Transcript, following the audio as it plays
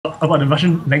about the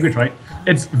Russian language, right?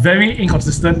 It's very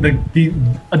inconsistent.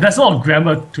 There's a lot of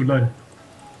grammar to learn.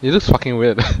 It looks fucking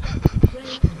weird.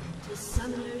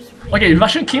 Okay,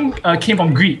 Russian came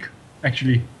from Greek,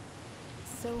 actually.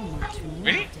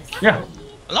 Really? Yeah.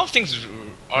 A lot of things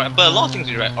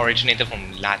originated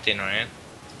from Latin, right?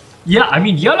 Yeah, I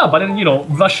mean, yeah, but then, you know,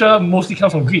 Russia mostly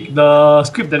comes from Greek. The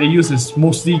script that they use is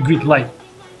mostly Greek-like.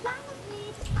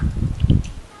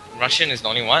 Russian is the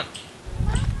only one.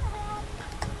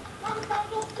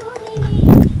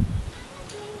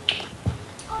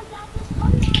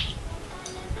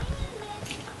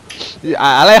 Yeah,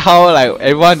 I like how like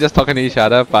everyone just talking to each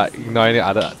other but ignoring the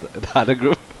other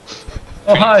group.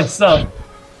 Oh, hi, sup?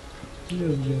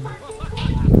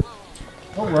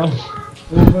 Oh, well.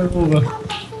 Over.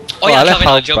 Oh yeah, I like Calvin,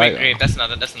 how Jailbreak bright- Grave. That's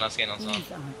another skin also.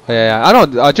 Oh, yeah, I know.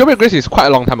 Jailbreak Grace is quite a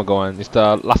long time ago, and it's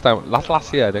the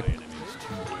last year, I think.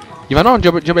 If I'm not wrong,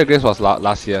 Jailbreak Grace was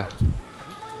last year.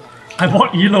 I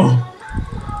bought Elo.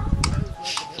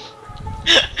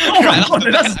 Oh my Right off god,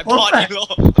 the that's bat, I bought perfect.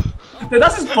 Elo.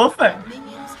 That is perfect.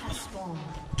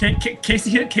 Casey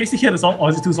hear the song, or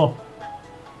is it too soft?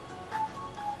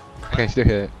 I can still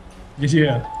hear it. Did you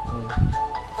hear?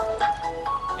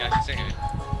 Yeah, he's saying it.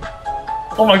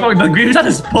 Oh my god, the Graves dance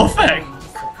is perfect.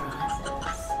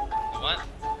 What?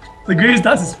 The Graves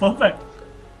dance is perfect.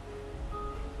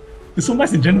 It's so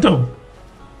nice and gentle.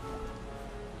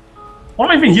 Why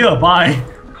am I even here? Bye.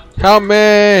 Help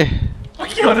me!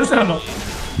 Okay, you understand or not?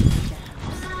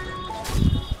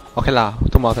 Okay lah,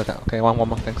 2 more attack. Okay, one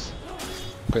more, thanks.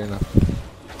 Good enough.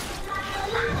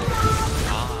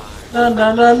 La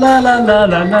la la la la la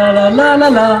la la la la la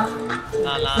la.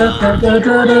 La la Da da la. da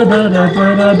da da da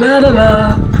da da da da.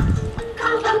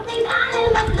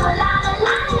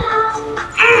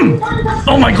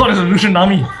 Oh my god, it's a Lucian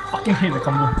Nami. Fucking hate the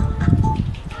combo.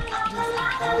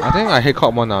 I think I hate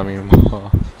Cop more Nami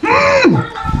more.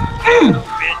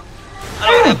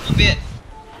 Hello, that bit.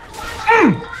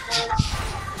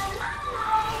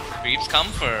 Creeps come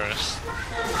first.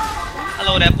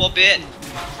 Hello, that poor bit.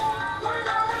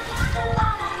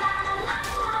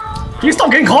 Can you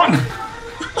stop getting caught?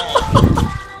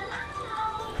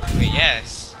 Wait,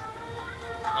 yes.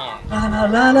 Oh. La la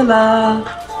la la la.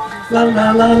 La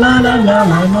la la la la la la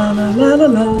la la la la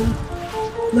la.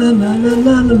 La la la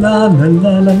la la la la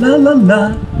la la la la la.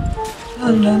 La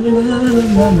la la la la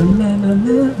la la la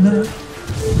la la.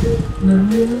 La la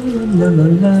la la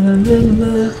la la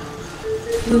la.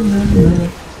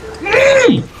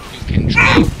 You can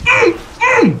try.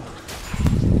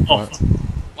 Oh.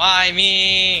 Why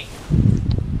me?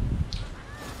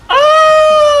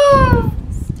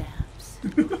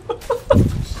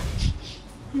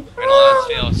 When all else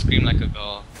fails, scream like a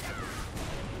girl.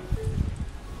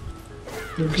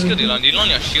 Which skill do you learn? Do you learn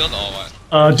your shield or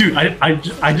what? Dude,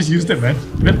 I just used it, man.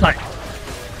 Bit tight.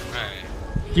 Right.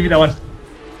 Give me that one.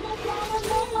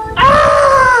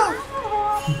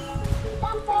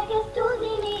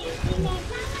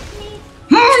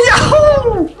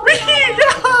 Yahoo!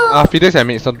 Yahoo! Fido is at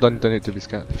mid, so don't need to be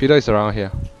scared. Fido is around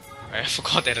here. I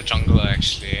forgot they're the jungler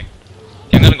actually.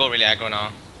 Yeah, I'm gonna go really aggro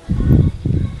now.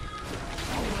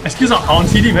 Excuse us, on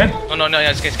CD, man. No, yeah,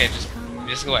 it's okay.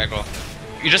 Just go aggro.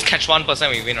 You just catch 1%,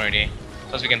 we win already.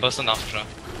 Because we can burst on after.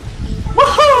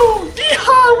 Woohoo!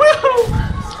 Yeehaw!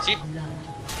 Woohoo! See?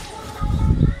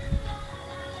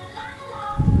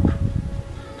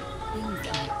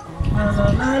 La la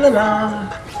la la la.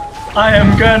 I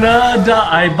am gonna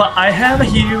die, but I have a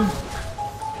heal.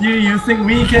 Do you think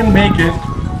we can make it?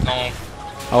 No.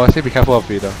 I will say be careful of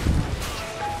Fido.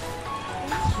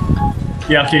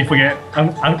 Yeah, okay, forget. I'm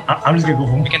just gonna go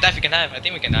home. We can dive. I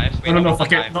think we can dive. Wait, No, we fuck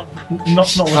can't it. dive.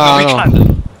 Not No, we no.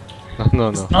 can't.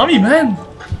 No. Nami, man.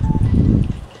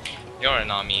 You're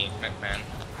an army, man.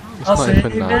 It's I'll not say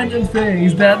even Nami. random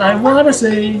things that I wanna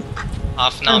say.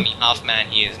 Half Nami, half man.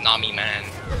 He is Nami man.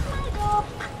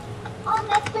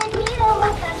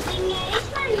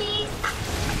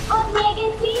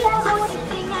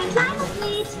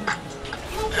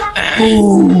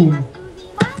 Ooh.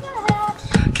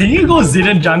 Can you go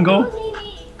Zidane jungle?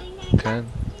 Can.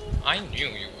 I knew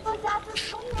you.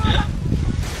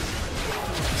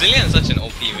 Zillion is such an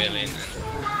OP villain.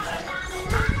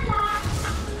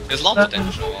 There's a lot of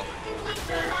potential.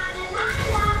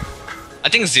 I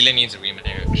think Zillion needs a remake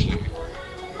actually.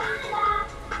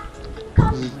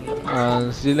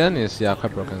 Zillion is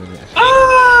quite broken in it.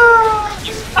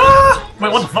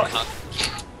 Wait, what the fuck?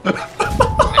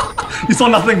 You saw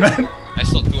nothing, man. I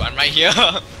saw two. I'm right here.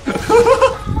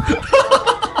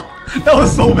 That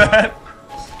was so bad.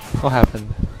 What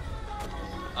happened?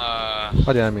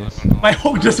 What did I miss? My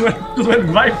hook just went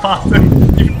right past him.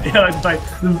 Yeah, it's like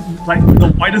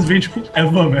the widest range hook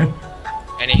ever, man.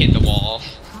 And it hit the wall.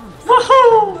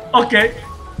 Woohoo! Okay.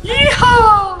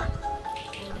 Yeehaw!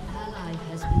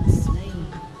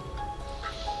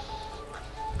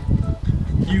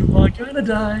 You are gonna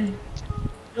die.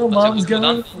 Your mom's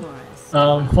gonna.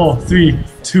 4, 3,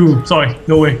 2. Sorry,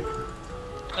 no way.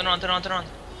 Turn on.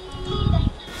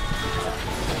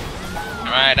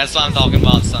 Alright, that's what I'm talking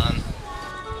about, son.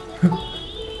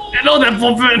 Hello there,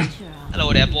 Poppin!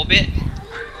 Hello there, Bobbit.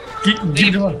 Give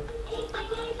me one.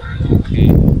 Okay.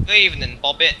 Good evening,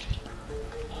 Bobbit.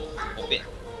 Bobbit.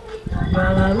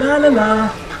 La la la la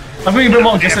la. I'm being a bit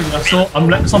more aggressive, so I'm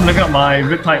looking at my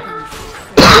rip type.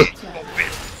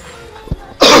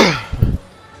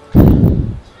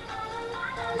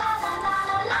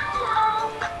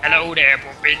 Hello there,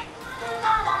 Bobbit.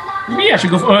 Maybe I should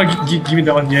go for. Give me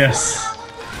that one, yes.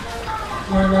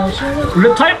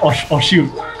 Rip type or shield?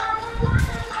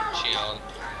 Shield.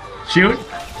 Shield?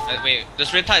 Wait, does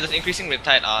Riptide, does increasing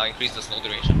Riptide increase the slow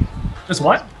duration? Just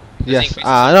what? Yes.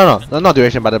 No, not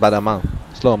duration, but the amount.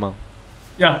 Slow amount.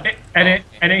 Yeah, and it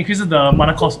increases the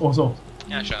mana cost also.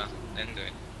 Yeah, sure. Then do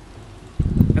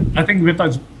it. I think Riptide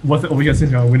is worth it over here since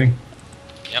you're winning.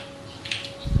 Yep.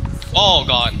 Oh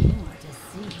god.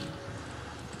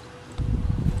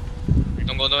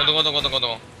 Don't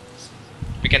go.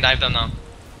 We can dive them now.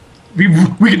 We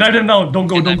can dive them now. Don't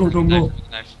go. We can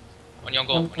dive. On your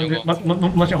go.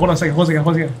 Hold on a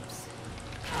second.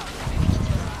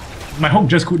 My hook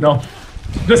just cooled down.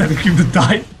 Just have to keep the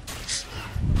die.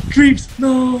 Creeps,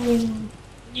 no.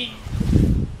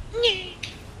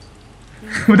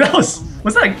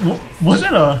 Was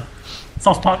that a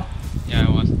soft part? Yeah,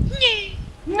 it was.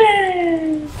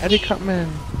 Eddie Cutman.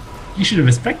 You should have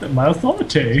respected my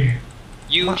authority.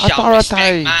 You My shall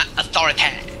authority. respect my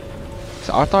authority. It's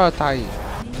authority.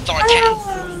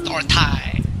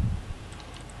 Authority.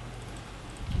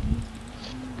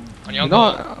 On your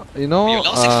go. You know. You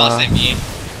lost 6 fast at me.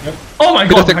 Yep. Oh my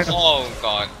god! Oh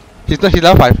god. He's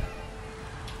level 5.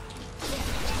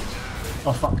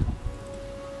 Oh fuck.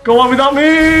 Go on without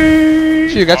me!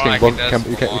 Actually, you guys Oh,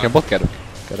 you can both get out.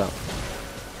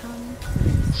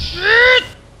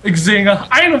 Xinga,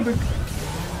 I don't think.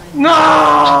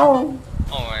 No!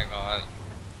 Oh my god.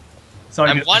 Sorry.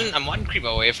 I'm one creep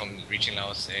away from reaching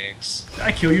level 6. Did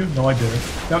I kill you? No, I didn't.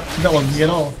 That wasn't me at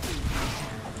all.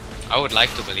 I would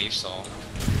like to believe so.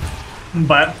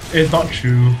 But it's not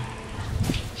true.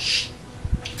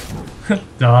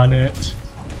 Darn it.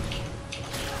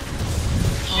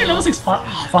 You're level 6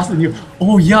 faster than you.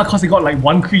 Oh yeah, cause they got like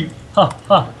 1 creep. Ha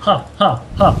ha ha ha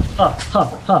ha ha ha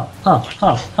ha ha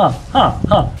ha ha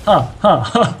ha ha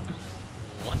ha.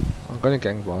 What? I'm gonna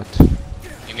gang bot.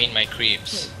 You mean my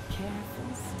creeps?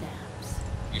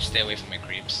 You stay away from my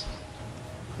creeps.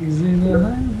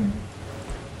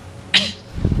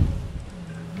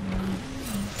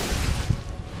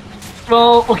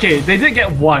 Well, okay, they did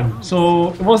get 1,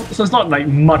 so it's not like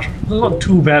much. It's not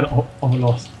too bad of a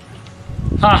loss.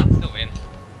 Ha! Still win.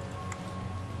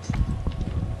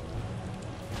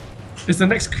 Is the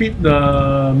next creep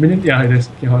the minion? Yeah, it is.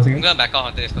 Okay, hold on a I'm second. gonna back off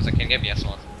of this because I can get BS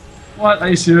one. What? Are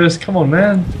you serious? Come on,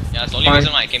 man. Yeah, it's the only Fine.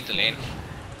 reason why I came to lane.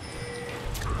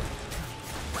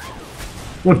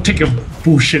 We'll take your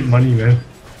bullshit money, man.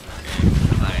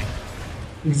 Hi.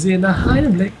 Xena, hi,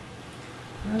 Blake.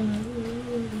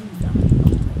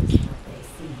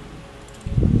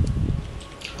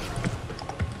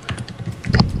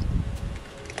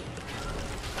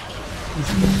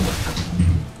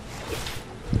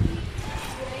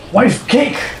 Wife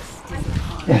cake!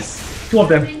 Yes, 2 of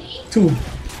them. 2.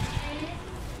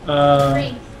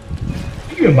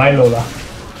 Give me a Milo lah.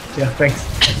 Yeah, thanks.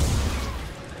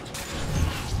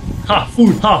 Ha!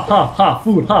 Food! Ha!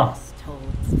 Food! Ha!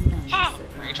 Ha!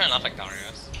 Are you trying to laugh like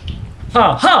Darius?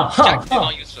 Ha! Jack did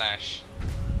not use flash.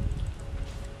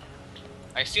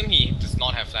 I assume he does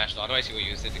not have flash though, otherwise he would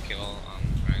use it to kill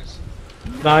Rise.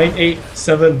 9, 8,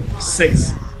 7,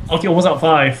 6. Okay, almost out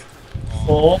 5.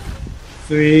 4,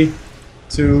 3,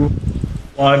 2,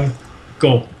 1,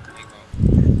 go. There you go.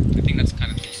 I think that's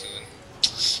kind of too soon.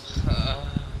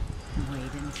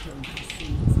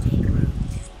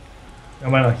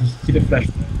 Never mind, he did flash.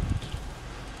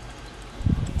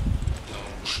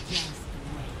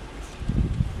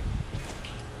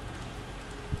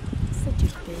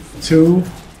 Two,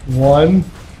 1,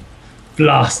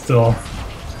 blast off.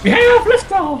 We have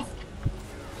lift off.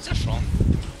 What's that from?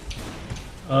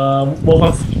 Walk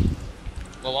off.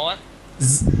 What?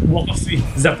 Walk off 3,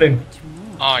 Zeppelin.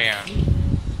 Oh yeah.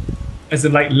 As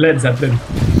in like Led Zeppelin.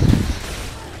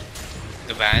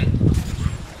 The band?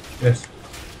 Yes.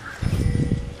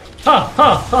 Ha!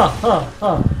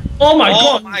 Oh my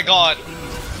god! Oh my god!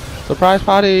 Surprise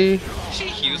party! She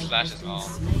heals flash as well.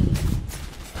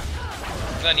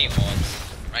 Gonna need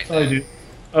odds. Right Sorry, there. dude.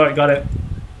 Alright, got it.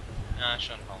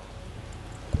 Sure, no problem.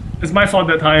 It's my fault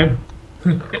that time.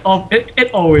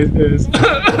 it always is.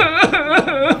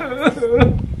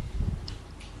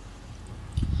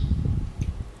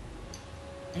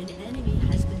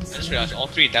 Just realized all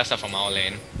 3 deaths are from our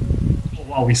lane. Oh,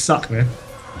 wow, we suck, man.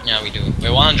 Yeah, we do. We're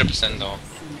 100% though.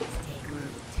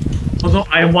 Although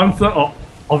I am 1/3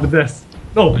 of this.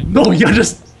 No, you're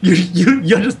just you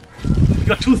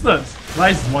got 2/3.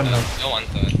 Rise is 1 now. You're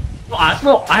 1/3.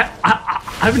 No, I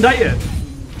haven't died yet.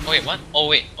 Oh wait, what? Oh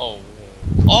wait,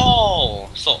 oh,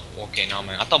 so okay now,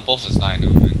 man. I thought both of us died now,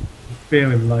 man.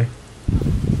 Fail in life.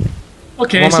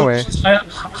 Okay, I'm on my so way. she's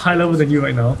high level than you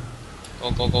right now. Go,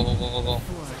 go, go, go, go, go, go.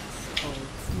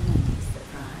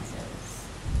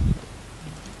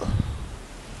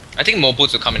 I think more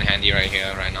boots will come in handy right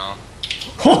here, right now.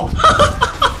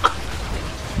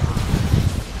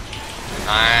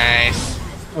 Nice.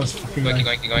 That was fucking Keep nice.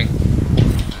 going, keep going.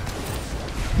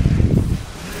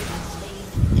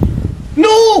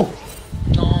 No!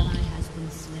 No.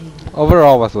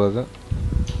 Overall, what's worth it?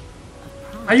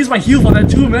 I used my heal for that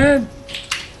too, man.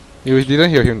 You didn't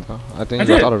hear him though. I think I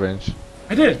he was did. out of range.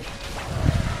 I did.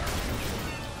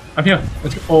 I'm here.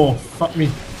 Let's go. Oh, fuck me.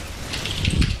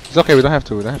 It's okay, we don't have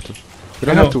to, we don't have to. We don't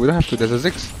I know. have to, we don't have to. There's a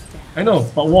Ziggs. I know,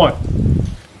 but what?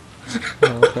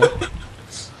 Oh, okay.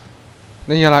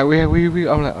 Then you're like, we.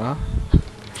 I'm like, huh?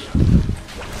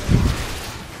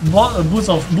 What a boost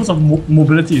of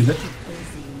mobility is it?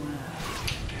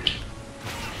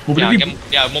 Mobility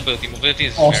Yeah, mobility. Mobility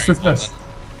is or very swiftness? important.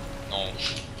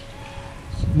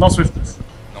 Not swiftness.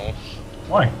 No, no.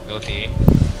 Why? Mobility.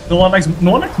 No one likes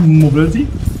mobility.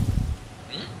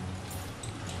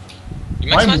 You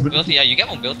Why maximize mobility? mobility, yeah, you get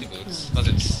mobility boots. Because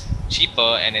it's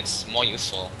cheaper and it's more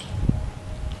useful.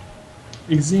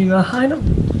 Is in a high note?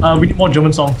 We need more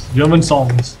German songs. German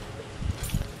songs.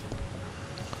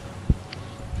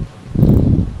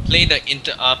 Play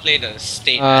the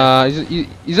state.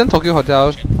 Isn't Tokyo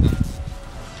Hotel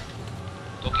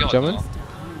Tokyo German? Hotel.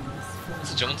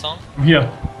 It's a German song? I'm here.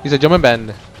 It's a German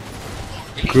band.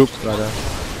 Really? Group, rather.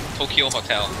 Tokyo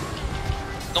Hotel.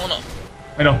 No, no.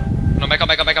 I know. No, back up.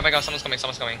 Someone's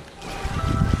coming.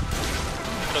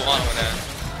 Put a ward over there.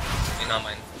 Okay, never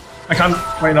mind. I can't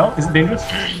right now. Is it dangerous?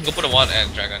 Go put a ward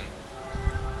at Dragon.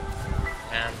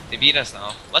 And they beat us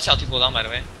now. What's your ulti cooldown, by the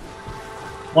way?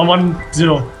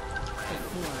 110.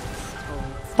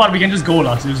 But we can just go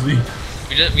lah, seriously.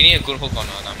 We need a good hook on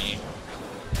Nami.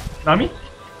 Nami?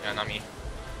 Yeah, Nami.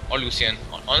 Or Lucian.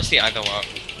 Honestly, either work.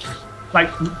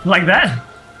 Like that?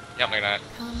 Yep, like that.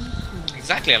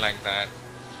 Exactly like that.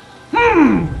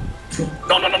 No. Shoot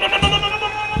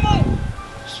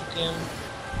him.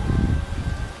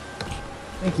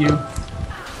 Thank you.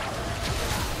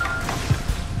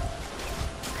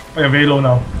 Oh, you're very low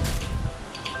now.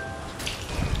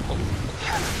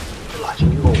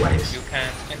 You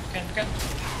can.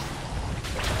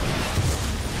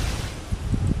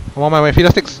 I'm on my way. Feeder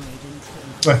sticks.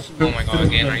 Where? Oh my god,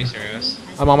 again, are you serious?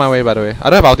 I'm on my way, by the way. I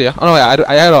don't have ulti. Yeah? Oh no,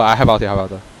 I have ulti.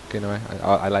 Okay, no way.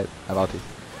 I have ulti.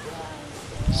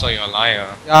 So you're a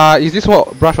liar. Is this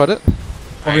what brush was it?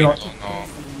 Probably I not. don't know.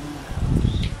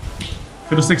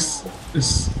 Fiddle 6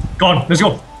 is gone. Let's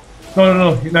go.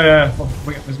 No. Yeah. Oh,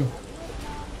 bring it. Let's go.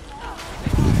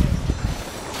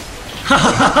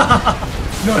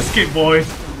 No escape, boys.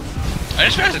 I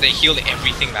just realized that they healed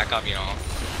everything back up, you know.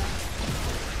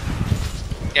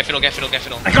 Get fiddle.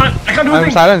 I can't do I'm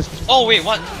anything. silenced. Oh wait,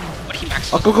 what? What did he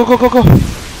max? Oh, go.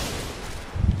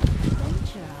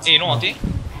 Hey, you know ulti?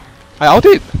 I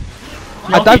ulted.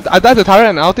 You ulti? I died to turret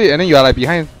and ulted, and then you are like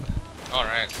behind.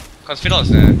 Alright. Cause fiddle is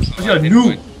there. So You're a I did noob.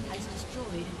 good.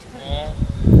 Oh,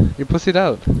 You pussed it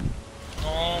out.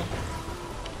 oh.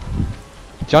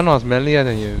 John was manlier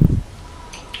than you.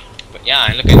 But yeah,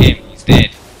 and look at him. He's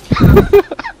dead.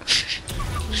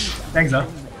 Thanks, huh?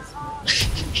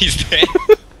 He's dead.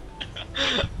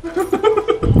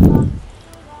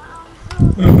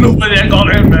 Nobody ain't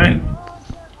got him, man.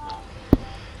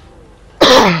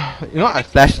 You know, I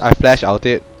flash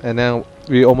ulted, and then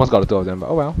we almost got the two of them, but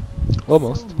oh well.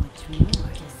 Almost.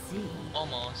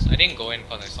 Almost. I didn't go in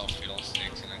because I saw fiddle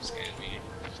sticks and it scared me.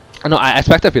 No, I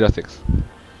expected feeder sticks.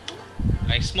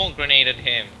 I smoke grenaded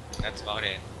him. That's about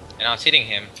it. And I was hitting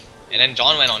him. And then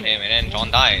John went on him, and then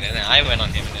John died. And then I went on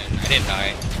him, and then I didn't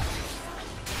die.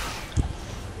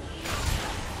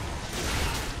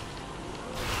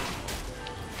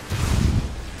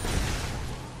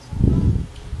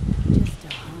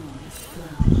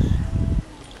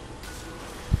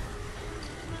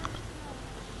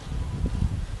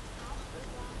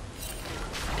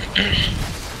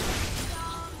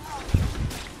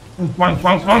 What?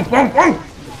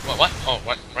 What? Oh,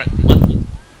 what? What?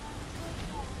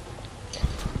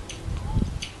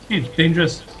 It's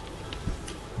dangerous.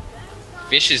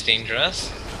 Fish is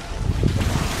dangerous.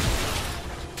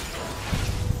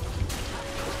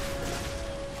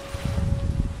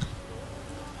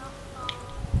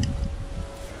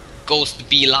 Ghost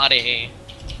B latte.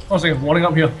 Oh, second, warning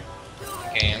up here.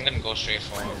 Okay, I'm gonna go straight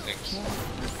for 6.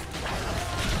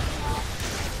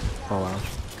 Oh wow.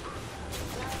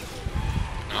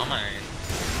 No man.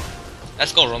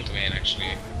 Let's go room to main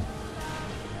actually.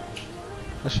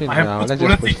 Actually, I have no, let's just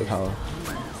possibility. push the tower.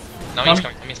 Now he's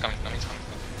coming, now he's coming, now he's coming.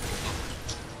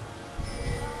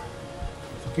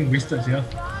 Fucking wasted here.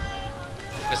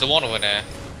 There's a wall over there.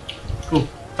 Cool.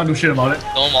 Can't do shit about it.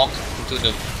 Don't walk into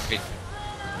the pit.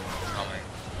 Oh man.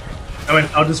 I mean,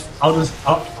 I'll just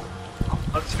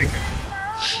fake it.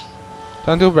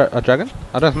 Don't do a dragon?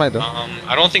 I don't smite though.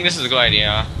 I don't think this is a good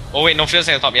idea. Oh wait, no, Phil's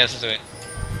at the top. Yes, let's do it.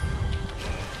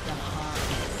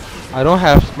 I don't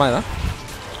have smite, huh?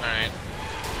 Alright.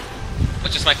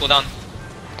 What's your smite cooldown?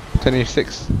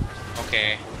 26.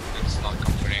 Okay, that's not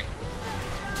comforting.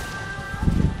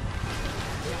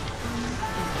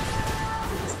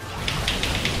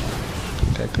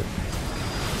 Okay, good.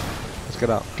 Let's get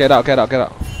out. Get out, get out, get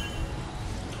out.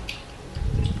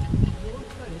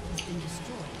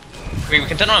 Wait, we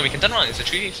can turn around, we can turn around. It's a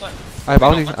 3D flat. I have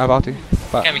ulti, I have ulti.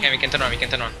 But, We can turn around, we can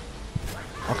turn around.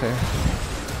 okay.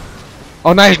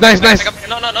 Oh, nice, nice, nice! Back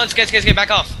up. No, it's get back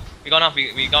off. We gone off,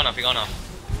 we gone off.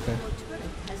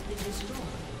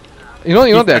 You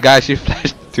know that guy, she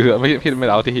flashed to hit him with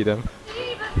ulti, hit him.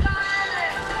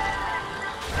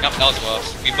 Yep, that was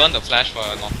worse. We burned the flash for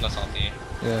Nautilus ulti.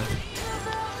 Yeah.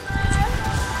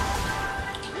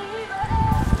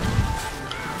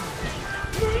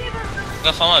 I'm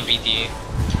gonna farm a BT.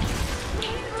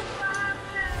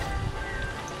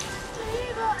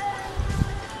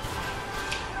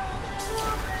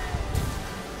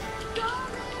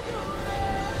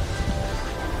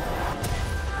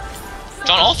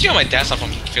 John, all 3 of my deaths are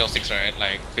from Fail 6, right?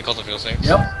 Like, because of Fail 6?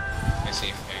 Yep. I see,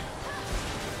 okay.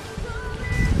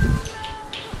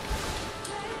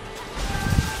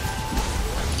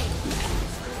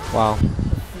 Wow.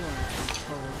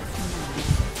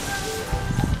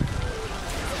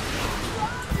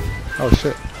 Oh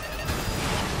shit.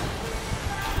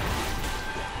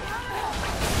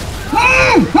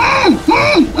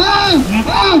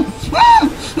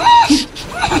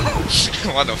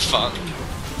 What the fuck?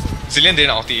 Zillion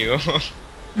didn't ulti you.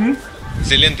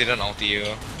 Zillion didn't ulti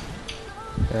you.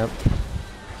 Yep.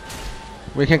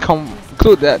 We can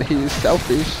conclude that he is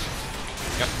selfish.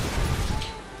 Yep.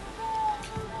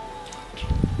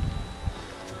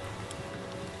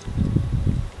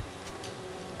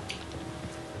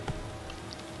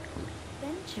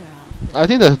 I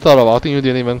think the thought of outing you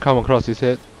didn't even come across his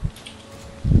head.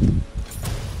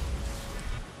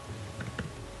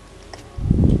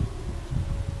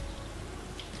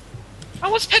 I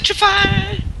was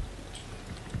petrified!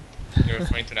 You're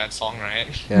referring to that song, right?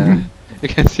 Yeah. You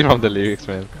can see from the lyrics,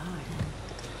 man.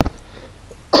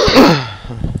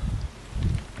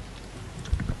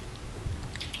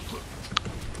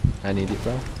 I need it,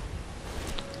 bro.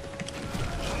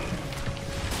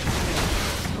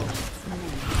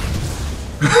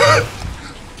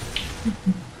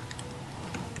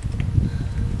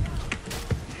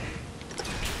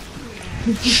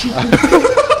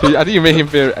 I think you made him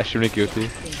feel extremely guilty.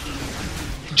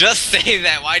 Just say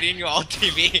that, why didn't you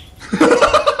ulti me?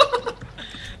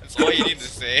 That's all you need to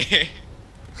say.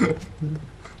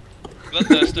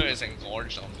 Bloodthirster is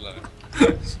engorged on blood.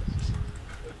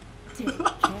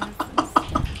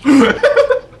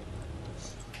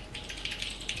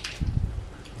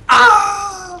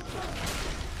 Ah!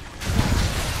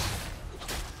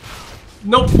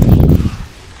 Nope.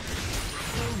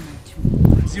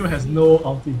 Zyra has no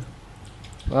ulti.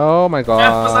 Oh my god.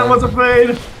 Yes, I was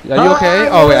afraid. Are you okay?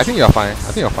 Oh wait, I think you're fine.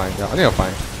 I think you're fine. Yeah, I think you're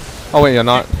fine. Oh wait, you're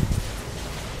not.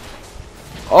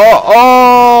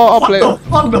 Oh, What outplayed. the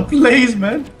fuck, the plays,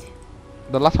 man?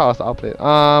 The last part was the outplayed.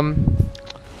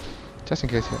 Just in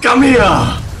case. Yeah. Come here.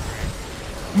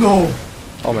 No.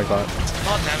 Oh my god.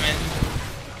 Oh damn it.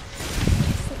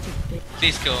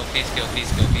 Please go, please go,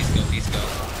 please go, please go, please go.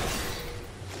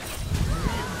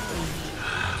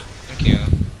 Thank you.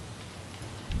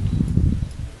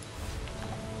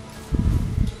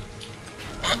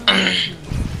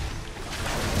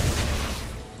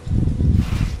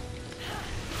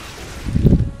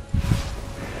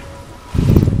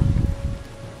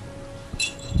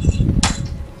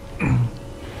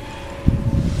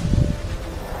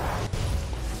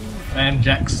 Man,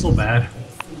 Jack's so bad.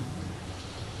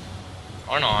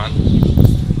 Or not.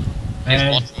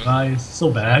 Man, guys, so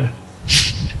bad.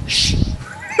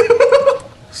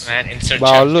 Man, insert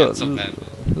Wow, champion so bad.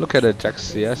 look at the Jack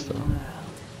CS though.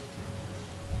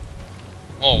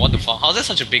 Oh, what the fuck? How's there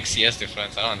such a big CS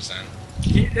difference? I don't understand.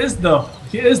 He is the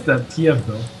TF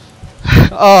though.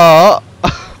 Oh.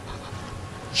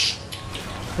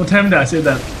 What time did I say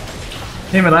that?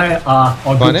 Him and I are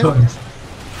on Got good it? terms.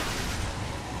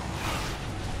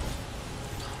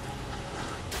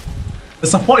 The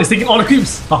support is taking all the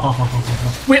creeps.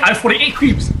 Wait, I have 48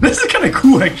 creeps. This is kind of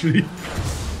cool actually.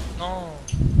 No.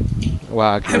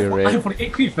 Wow, I great have red.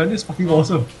 48 creeps, man. This is fucking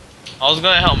awesome. I was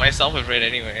gonna help myself with Raid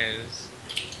anyways.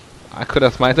 I could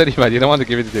have smited if I didn't want to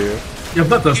give it to you. You're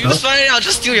You just bloodthirster. find it, I'll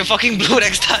just steal your fucking blue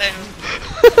next time.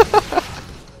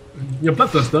 You're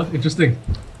bloodthirster. Interesting.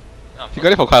 Oh, You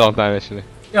got it for quite a long time actually.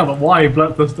 Yeah, but why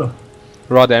bloodthirster?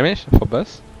 Raw damage for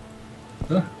burst.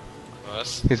 Huh?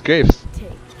 First, His graves. Take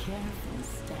careful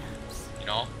steps. you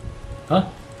know. Huh?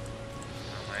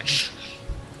 Never mind.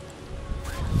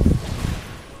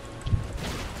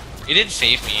 It did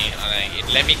save me. Like, it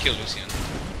let me kill Lucian.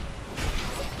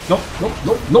 Nope, nope,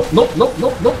 nope, nope, nope, nope,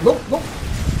 nope, nope, nope, nope.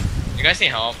 You guys need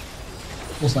help?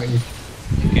 Most likely.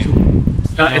 Okay.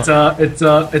 It's a Oh,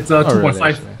 really, 2.5.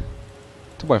 actually.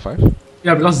 2.5?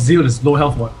 Yeah, because Zeal is low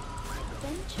health what?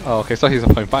 Oh, okay, so he's a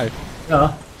 0.5.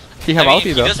 Yeah. He have I mean, ulti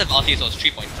he though. does have ulti, so it's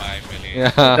 3.5 really.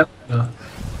 Yeah. Yep. Yeah.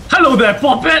 Hello there,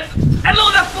 Poppet!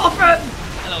 Hello there, Poppet!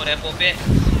 Hello there, Bobit.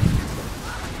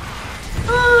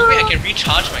 Oh wait, I can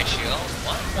recharge my shield.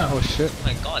 What? Oh shit. Oh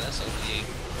my god, that's OP.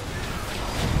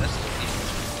 That's OP.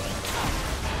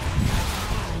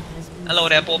 Hello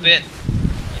there, Bobit.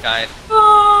 He died.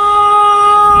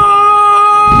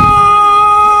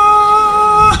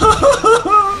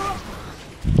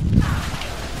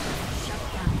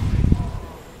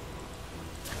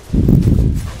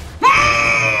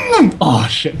 Oh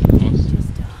shit.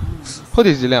 Who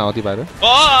did Zillion ulti by the way?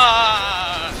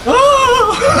 Ah!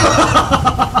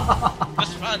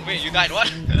 Just run. Wait, you died.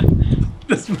 What?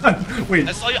 This man, wait.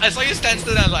 I saw you stand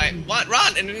still. And I was like, what?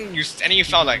 Run! And then you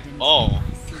felt like, oh.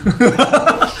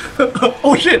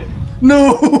 Oh shit!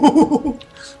 No!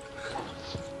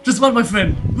 Just run, my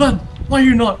friend. Run. Why are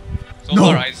you not? So No.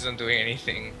 Houraisan isn't doing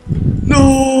anything.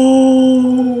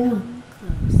 No!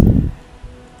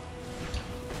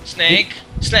 Snake!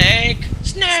 Snake!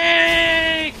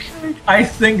 Snake! I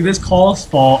think this calls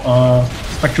for a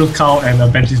Spectral Cow and a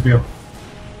Banshee's Veil.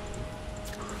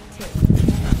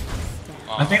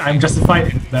 I think I'm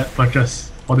justified in that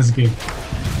purchase for this game.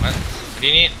 What do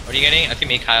you need? What are you getting? I think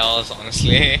Mikhail's, honestly.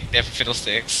 They have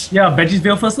fiddlesticks. Yeah, Banshee's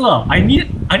Veil first lah. I need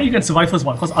you to survive first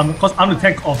one, cause I'm the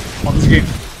tank of this game.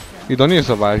 You don't need to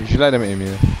survive, you should let them aim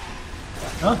you.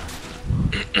 Huh?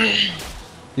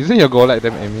 Isn't your goal let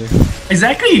them aim you?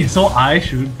 Exactly. So I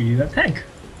should be the tank.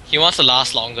 He wants to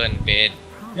last longer in bed.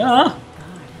 Yeah.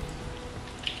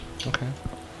 Okay.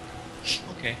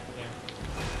 Okay.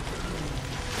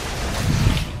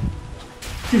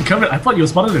 Dude, Kevin, I thought you were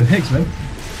smarter than Higgs, man.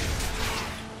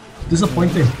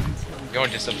 Disappointing. You're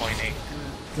disappointing.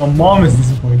 Your mom is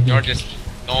disappointing. You're just.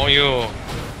 No, you.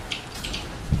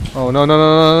 Oh no no no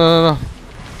no no no.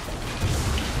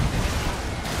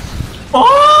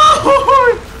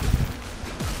 Oh!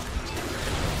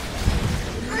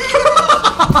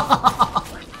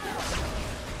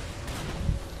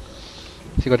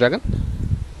 She got dragon?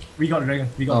 We got dragon.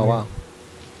 We got Oh dragon. wow.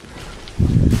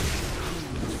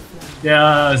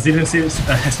 Yeah, Zidane saves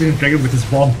has been dragon with his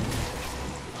bomb.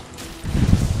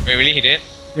 Wait, really? He did?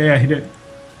 Yeah, he did.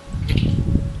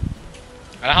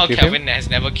 I like how Give Kevin has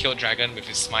never killed dragon with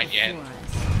his smite yet.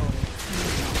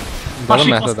 Doesn't Partially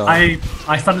matter 'cause though. I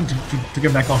started to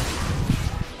get back off.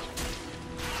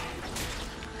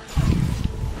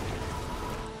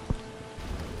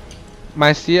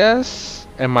 My CS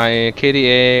and my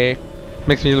KDA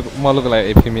makes me more look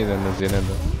like AP mid than the Zenith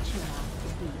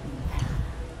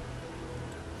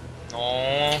though.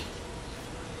 No.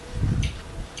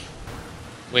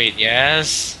 Wait,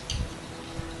 yes.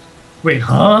 Wait,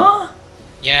 huh?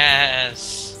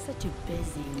 Yes. Such a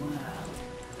busy world.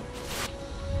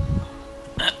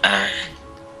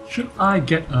 Should I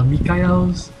get a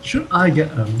Mikael's? Should I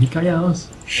get a Mikael's?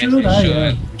 Should Yes, I you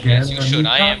should. get Yes, a you should.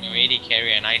 I am Mikael's? your AD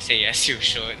carry and I say yes, you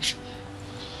should.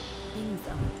 Things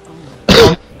aren't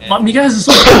always But Mikael's is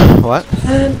so What?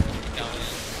 man.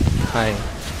 Hi.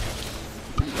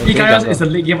 Mikael's is a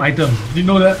late game item. Did you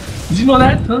know that? Did you know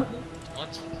that? Huh?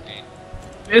 What? Okay.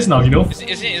 It is now, you know? Isn't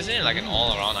it like an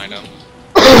all-around item?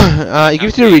 It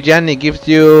gives you regen, it gives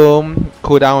you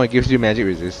cooldown, it gives you magic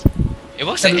resist. It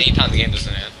works at any time in the game,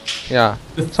 doesn't it? Yeah.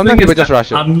 The Sometimes thing people is just that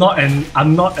rush it. I'm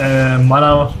not a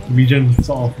mana regen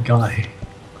sort of guy.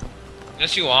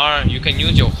 Yes, you are. You can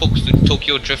use your hooks to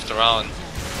Tokyo drift around.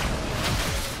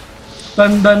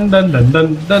 Dun dun dun dun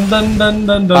dun dun dun dun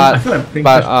dun dun. I feel like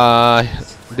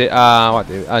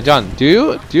playing John,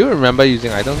 do you remember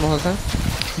using items most of the time?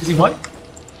 Using what?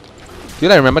 Do you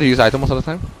like remember to use items most of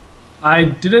the time? I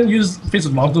didn't use Face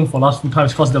of Mountain for last few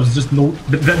times because there was just no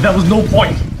there was no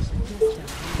point.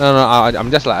 No,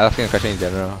 I'm just like asking a question in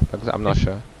general because I'm not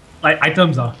sure. Like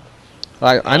items are.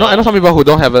 Like I know some people who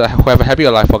have a habit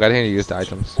of like forgetting to use the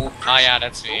items. Ah, yeah,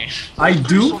 that's me. I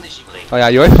do. Oh yeah,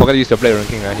 you always forget to use the blade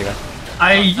ranking right here.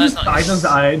 I use the items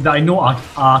that I know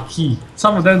are key.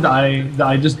 Some of them that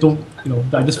I just don't,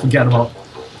 that I just forget about.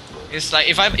 It's like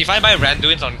if I buy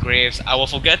Randuins on Graves, I will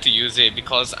forget to use it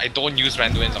because I don't use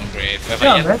Randuins on Graves. If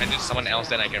I get Randuins someone else,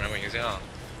 then I can remember using it.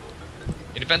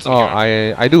 It depends on the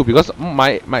hero. I do because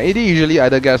my AD usually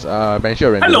either gets Banshee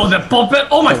or Randuin. Hello there, Puppet!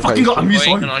 Oh my fucking god, I'm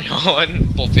sorry. Going on your own,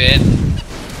 Puppet.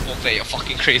 Puppet, you're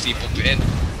fucking crazy, Puppet.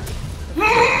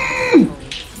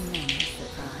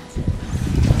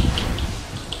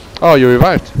 Oh, you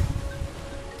revived.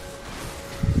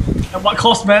 At what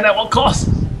cost, man? At what cost?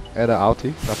 At the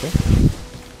ulti, nothing.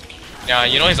 Yeah,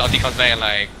 you know his ulti comes back in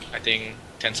like, I think,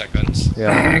 10 seconds.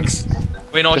 Yeah. Thanks.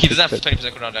 Wait, no, Just he doesn't have reset.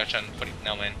 20% cooldown reduction.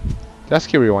 Now, man. Just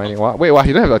keep rewinding. What? Wait, what?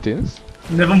 You don't have Latins?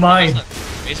 Never mind.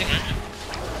 That's amazing, right?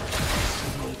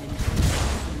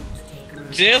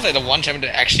 Zyra's like the one champion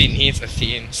that actually needs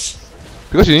Athenes.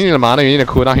 Because you need the mana, you need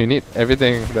the cooldown, you need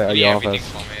everything that You need you everything offers.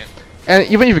 from it. And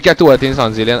even if you get 2 Latins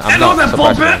on Zillion, I'm Hello not there,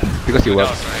 surprised Puppet! with it, because you That work.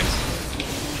 was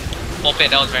nice. Puppet,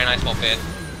 that was very nice, Puppet.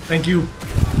 Thank you.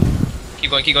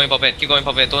 Keep going, Puppet. Keep going,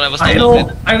 Puppet. Don't ever stop, I know,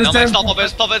 Puppet. I understand. No, man,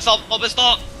 stop, Puppet. Puppet, stop. Puppet,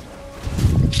 stop.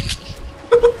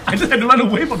 I just had to run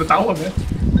away from the tower, man.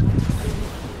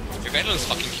 Your guy looks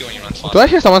fucking cute when you run fast. Do I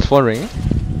hear someone's phone ringing?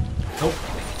 Nope.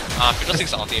 Fiddle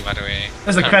 6 ulti, by the way.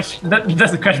 That's a Crash.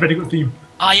 That's the Crash Bandicoot theme.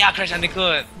 Ah, yeah, Crash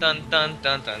Bandicoot. Dun dun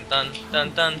dun dun dun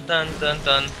dun dun dun dun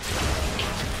dun.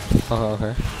 Oh,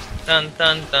 okay. Dun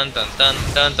dun dun dun dun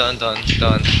dun dun dun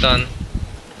dun dun.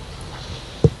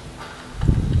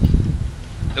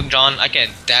 Look, John, I can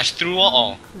dash through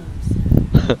all.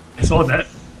 I saw that.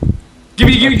 Give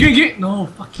me. No,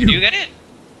 fuck you. Did you get it?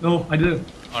 No, I didn't.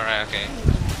 Alright, okay.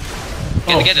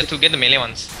 Oh. Get the melee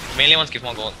ones. Melee ones give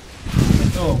more gold.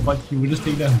 No, but you would just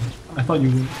take them. I thought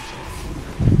you would.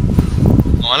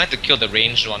 Oh, I like to kill the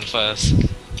ranged one first.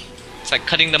 It's like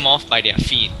cutting them off by their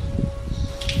feet.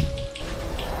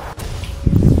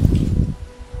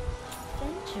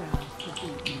 Venture off the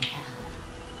beaten path.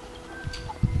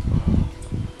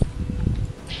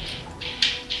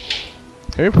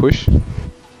 Can we push?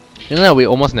 You know that we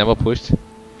almost never pushed.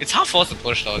 It's hard for us to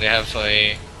push though. They have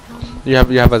a You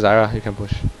have a Zyra, you can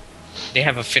push.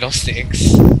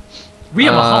 fiddlesticks. We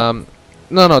have a hub.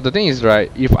 No, the thing is right,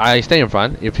 if I stay in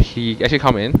front, if he actually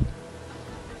come in,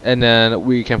 and then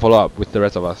we can follow up with the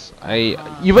rest of us.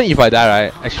 Even if I die,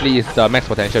 right, actually it's the max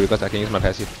potential because I can use my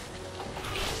passive.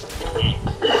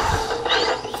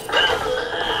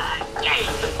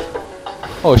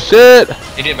 Oh shit!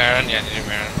 They did Baron, yeah, they did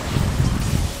Baron.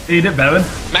 Aided Baron.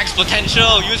 Max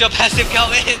potential, use your passive,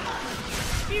 Calvin!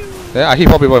 Yeah, I hit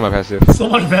 4 people in my passive. So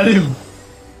much value.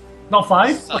 Not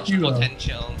 5? Fuck Such you.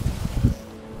 potential.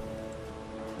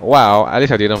 Wow, at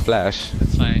least I didn't flash.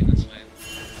 That's fine, that's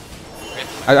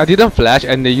fine. I didn't flash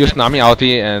and they used Nami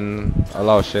ulti and a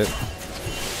lot of shit.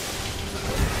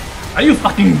 Are you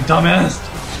fucking dumbass?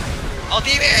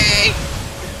 Ulti!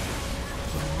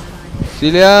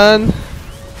 Zillion!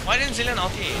 Why didn't Zillion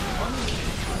ulti?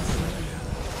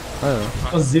 I don't know.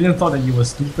 Because Zillion thought that you were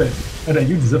stupid and that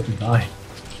you deserve to die.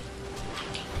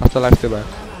 Afterlife still bad.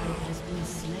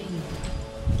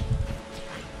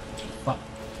 Fuck.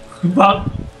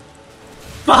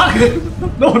 Fuck!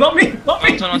 No, not me! Not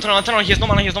me! Turn on, he has no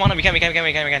mana, we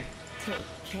can.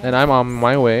 And I'm on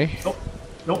my way.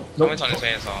 Nope. Someone's on his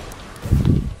way as well.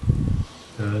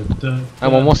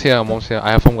 I'm almost here,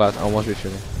 I have foam guard, I almost reach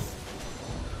you.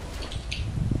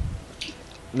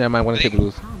 Never mind, I'm gonna take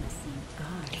blues.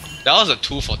 That was a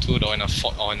 2 for 2 though in a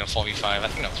 4v5, I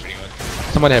think that was pretty good.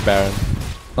 Somebody had Baron.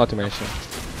 Not to mention.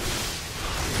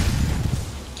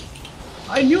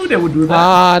 I knew they would do that.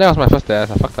 Ah, that was my first death,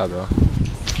 I fucked up though.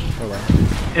 Oh well.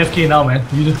 AFK now, man.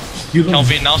 You don't.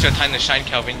 Kelvin, now's your time to shine,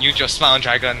 Kelvin. Use your smile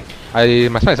dragon.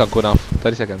 My smite is not good enough.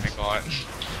 30 seconds. Oh my god.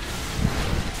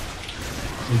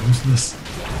 So useless.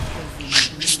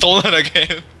 Stolen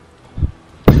again.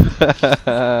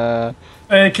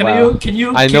 Can Wow.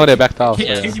 you? I know they backed off. Can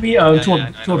so- you give me I two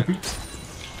know. of beats?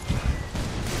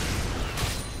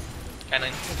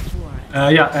 Cannon.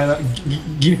 Yeah,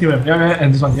 and give him. Yeah,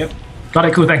 and this one. Yep. Got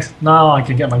it. Cool. Thanks. Now I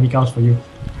can get my Mikaos for you,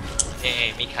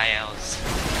 Hey, Mikaels.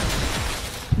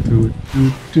 dude.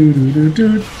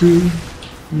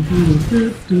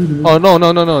 Oh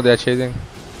no, they're chasing.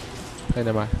 Hey,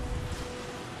 never mind.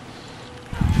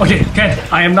 Okay, Ken,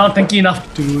 I am now tanky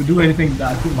enough to do anything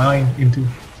that I put my mind into.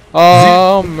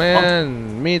 Oh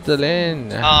man, meet the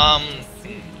lane.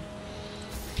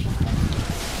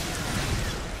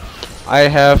 I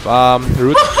have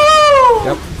root.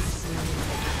 Yep.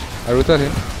 I rooted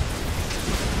him.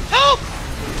 Help!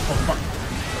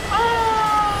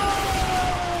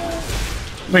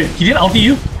 Wait, he didn't ulti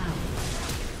you?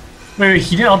 Wait,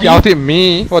 he didn't ulti He you? ulted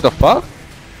me. What the fuck?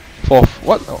 For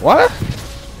what? What?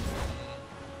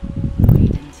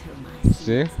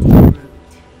 See?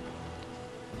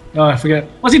 Oh, I forget.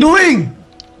 What's he doing?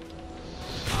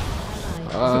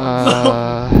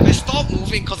 I stopped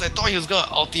moving because I thought he was gonna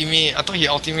ulti me. I thought he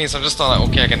ulti me, so I just thought like,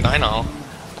 okay, I can die now.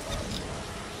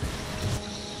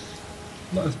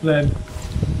 Not as planned.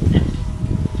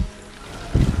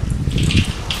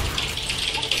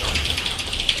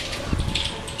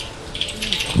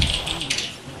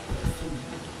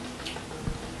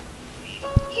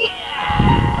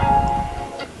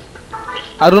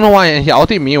 I don't know why he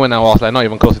ulted me when I was like not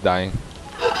even close to dying.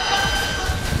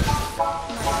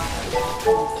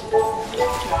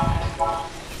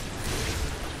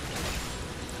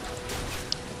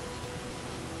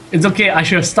 It's okay, I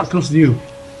should have stuck close to you.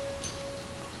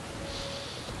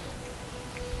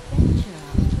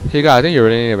 Hey guys, I think you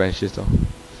really need a Banshees though.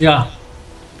 Yeah.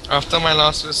 After my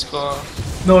last whisper.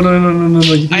 No. You I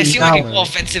did it feel like now. it's more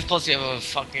offensive because you have a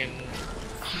fucking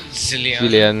zillion.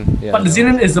 Zillion. Yeah, But the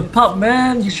Xenon is a pup,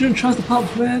 man. You shouldn't trust the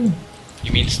pups, man.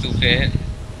 You mean stupid?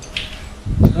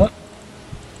 Huh?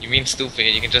 You mean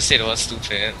stupid? You can just say the word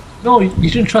stupid. No, you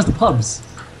shouldn't trust the pubs.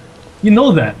 You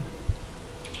know that.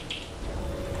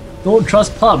 Don't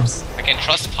trust pubs. I can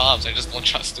trust pubs, I just don't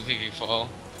trust stupid people.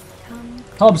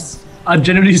 Pubs are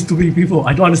generally stupid people.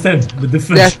 I don't understand the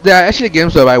difference. There are actually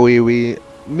games whereby we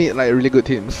meet like really good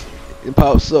teams in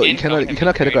pubs, so you cannot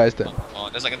categorize them.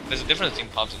 Oh, there's a difference between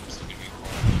pubs and stupid people.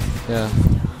 Yeah.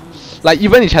 Like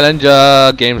even in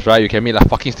challenger games, right? You can meet like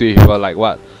fucking stupid people. Like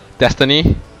what?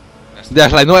 Destiny.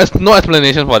 There's like no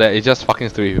explanation for that. It's just fucking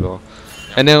stupid people.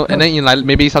 And then in like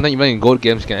maybe sometimes even in gold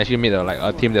games you can actually meet like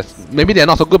a team that's maybe they're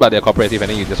not so good but they're cooperative and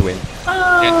then you just win.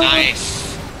 They're nice.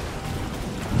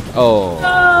 Oh.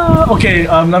 Okay,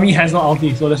 Nami has no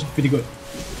ulti, so that's pretty good.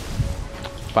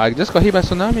 But I just got hit by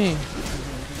tsunami.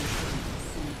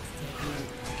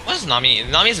 What's Nami?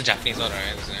 Nami is a Japanese word,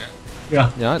 right? Isn't it?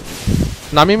 Yeah. Yeah.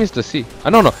 Nami means the sea.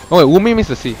 No. Oh wait, Wumi means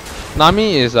the sea.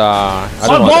 Nami is I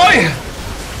don't know. boy!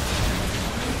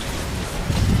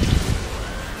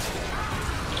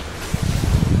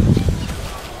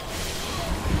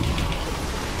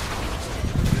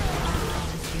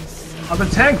 I'm a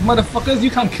tank, motherfuckers.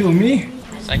 You can't kill me.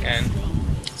 Second.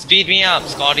 Speed me up,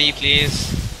 Scotty, please.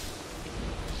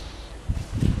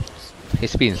 He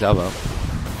speed himself up.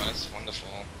 Oh, that's wonderful.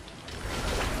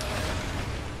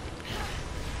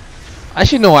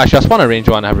 Actually no, I should have spawned a range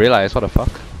one. I've realized. What the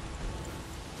fuck?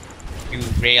 You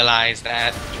realize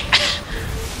that?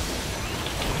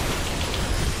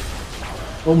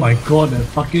 Oh my god, that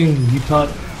fucking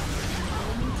retard.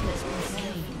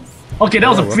 Okay, that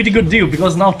was a pretty good deal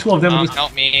because now two of them are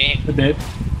Help me. dead.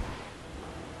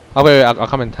 Oh wait, I'll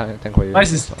come and tank for you.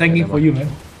 Ice is tanking for you, man.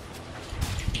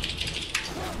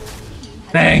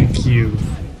 Thank you. You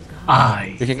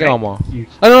can get one more. You.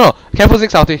 Oh no, careful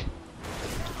 6 ulti.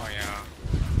 Oh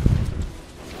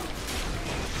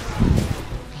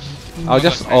yeah. I'll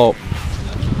just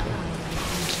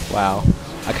wow,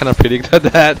 I kind of predicted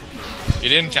that. You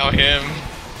didn't tell him.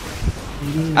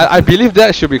 I believe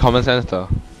that should be common sense though.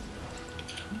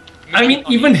 I mean,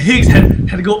 even Higgs had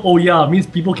to go, oh yeah, means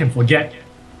people can forget.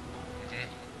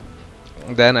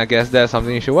 Then I guess that's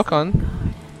something you should work on.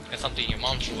 That's something your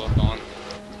mom should work on.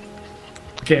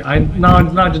 Okay, I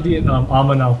now just need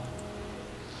armor now.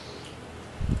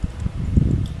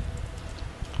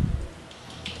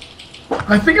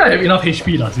 I think I have enough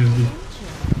HP lah, seriously.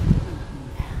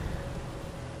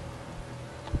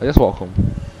 I just walk home. I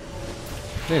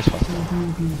think it's fine.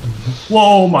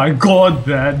 Whoa, my god,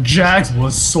 that Jax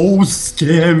was so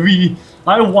scary.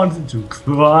 I wanted to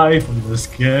cry from the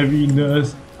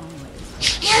scariness.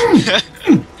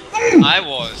 I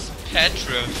was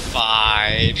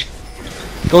petrified.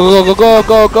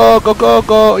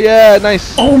 Go! Yeah,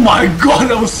 nice. Oh my god,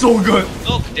 that was so good.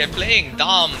 Look, they're playing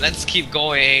dumb. Let's keep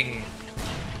going.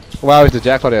 Wow, it's the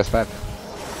Jack for their spec.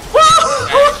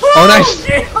 Oh, nice.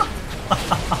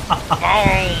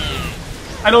 Boom.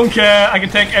 I don't care, I can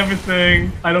tank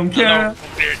everything. I don't care.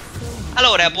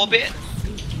 Hello there, Bobbit.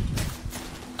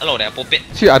 Hello there, Bobbit.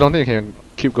 See, I don't think you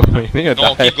keep going. You'll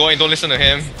No, die. keep going, don't listen to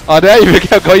him. Oh, there, if you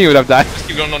kept going, you would have died. Just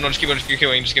keep going, no, just keep going, just keep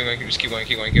going, just keep going, just keep going,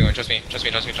 keep going, keep going. Trust me, trust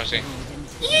me, trust me, trust me.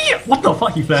 Yeah, what the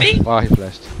fuck, he flashed? See? Wow, he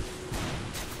flashed.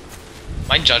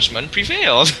 My judgment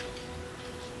prevailed.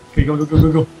 Okay, go, go, go,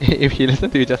 go, go. If he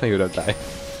listened to you just now, he would have died.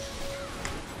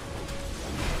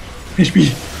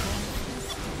 HP.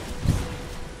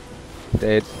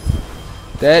 Dead.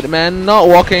 Dead man, not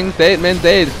walking. Dead man,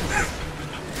 dead.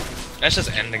 Let's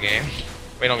just end the game.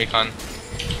 Wait, no, we can't.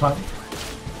 Fine.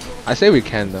 I say we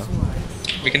can though.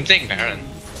 We can take Baron.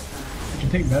 You can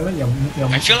take Baron,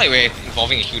 I feel like we're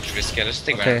involving a huge risk here. Let's just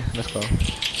take Okay, Baron. let's go.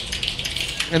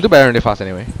 And do better really fast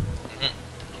anyway.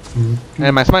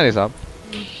 And my smite is up.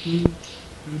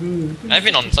 I've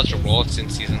been on such a roll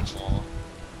since season 4.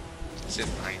 It's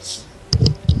nice.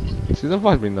 Season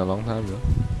 4 has been a long time though.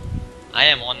 I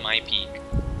am on my peak.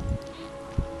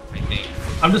 I think.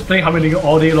 I'm just playing Houraisan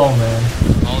all day long, man.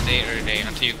 All day, every day,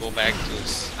 until you go back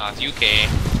to UK,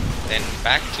 then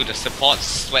back to the support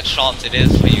sweatshops it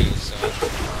is for you, so...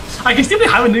 I can still play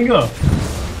Houraisan.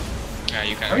 Yeah,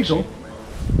 you can There we go. actually.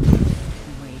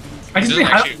 I can It play doesn't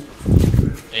actually...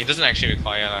 Yeah, it doesn't actually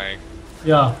require, like...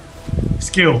 Yeah.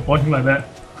 Skill, or anything like that.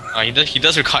 He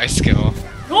does require skill.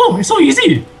 Oh, it's so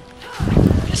easy!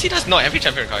 Yes, he does. No, every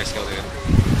champion requires skill, dude.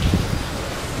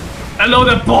 Hello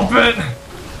there, puppet!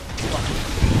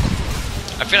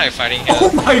 I feel like fighting here.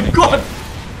 Oh my god!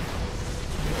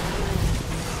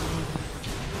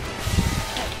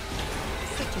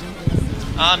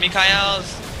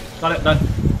 Mikhail's. Got it, done.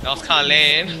 That was kinda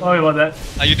lame. Sorry about that.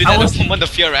 You did I that was- the moment the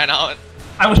fear ran out.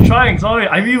 I was trying, sorry,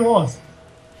 I really was.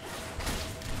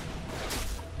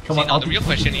 Come See, on, now I'll the real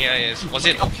question here is, was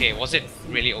it okay? Was it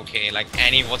really okay? Like,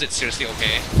 Annie, was it seriously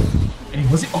okay? Hey,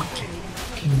 was it okay?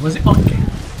 Was it okay?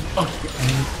 Okay,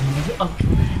 was it okay?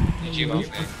 GG, well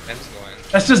played. Let's go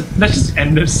in. Let's just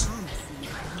end this.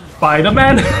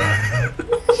 Spider-Man!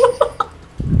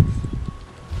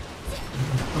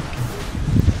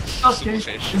 Okay,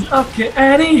 Superfish. it's okay,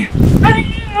 Annie!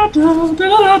 Annie!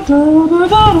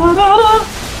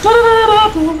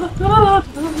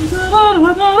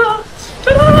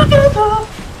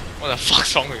 What the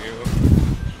fuck's wrong with you?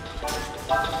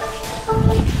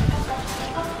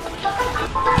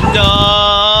 No!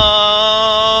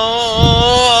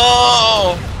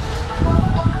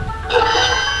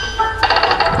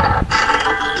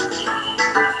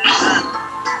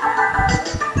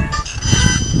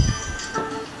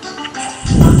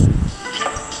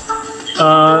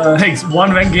 Hey, it's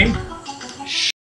one rank game.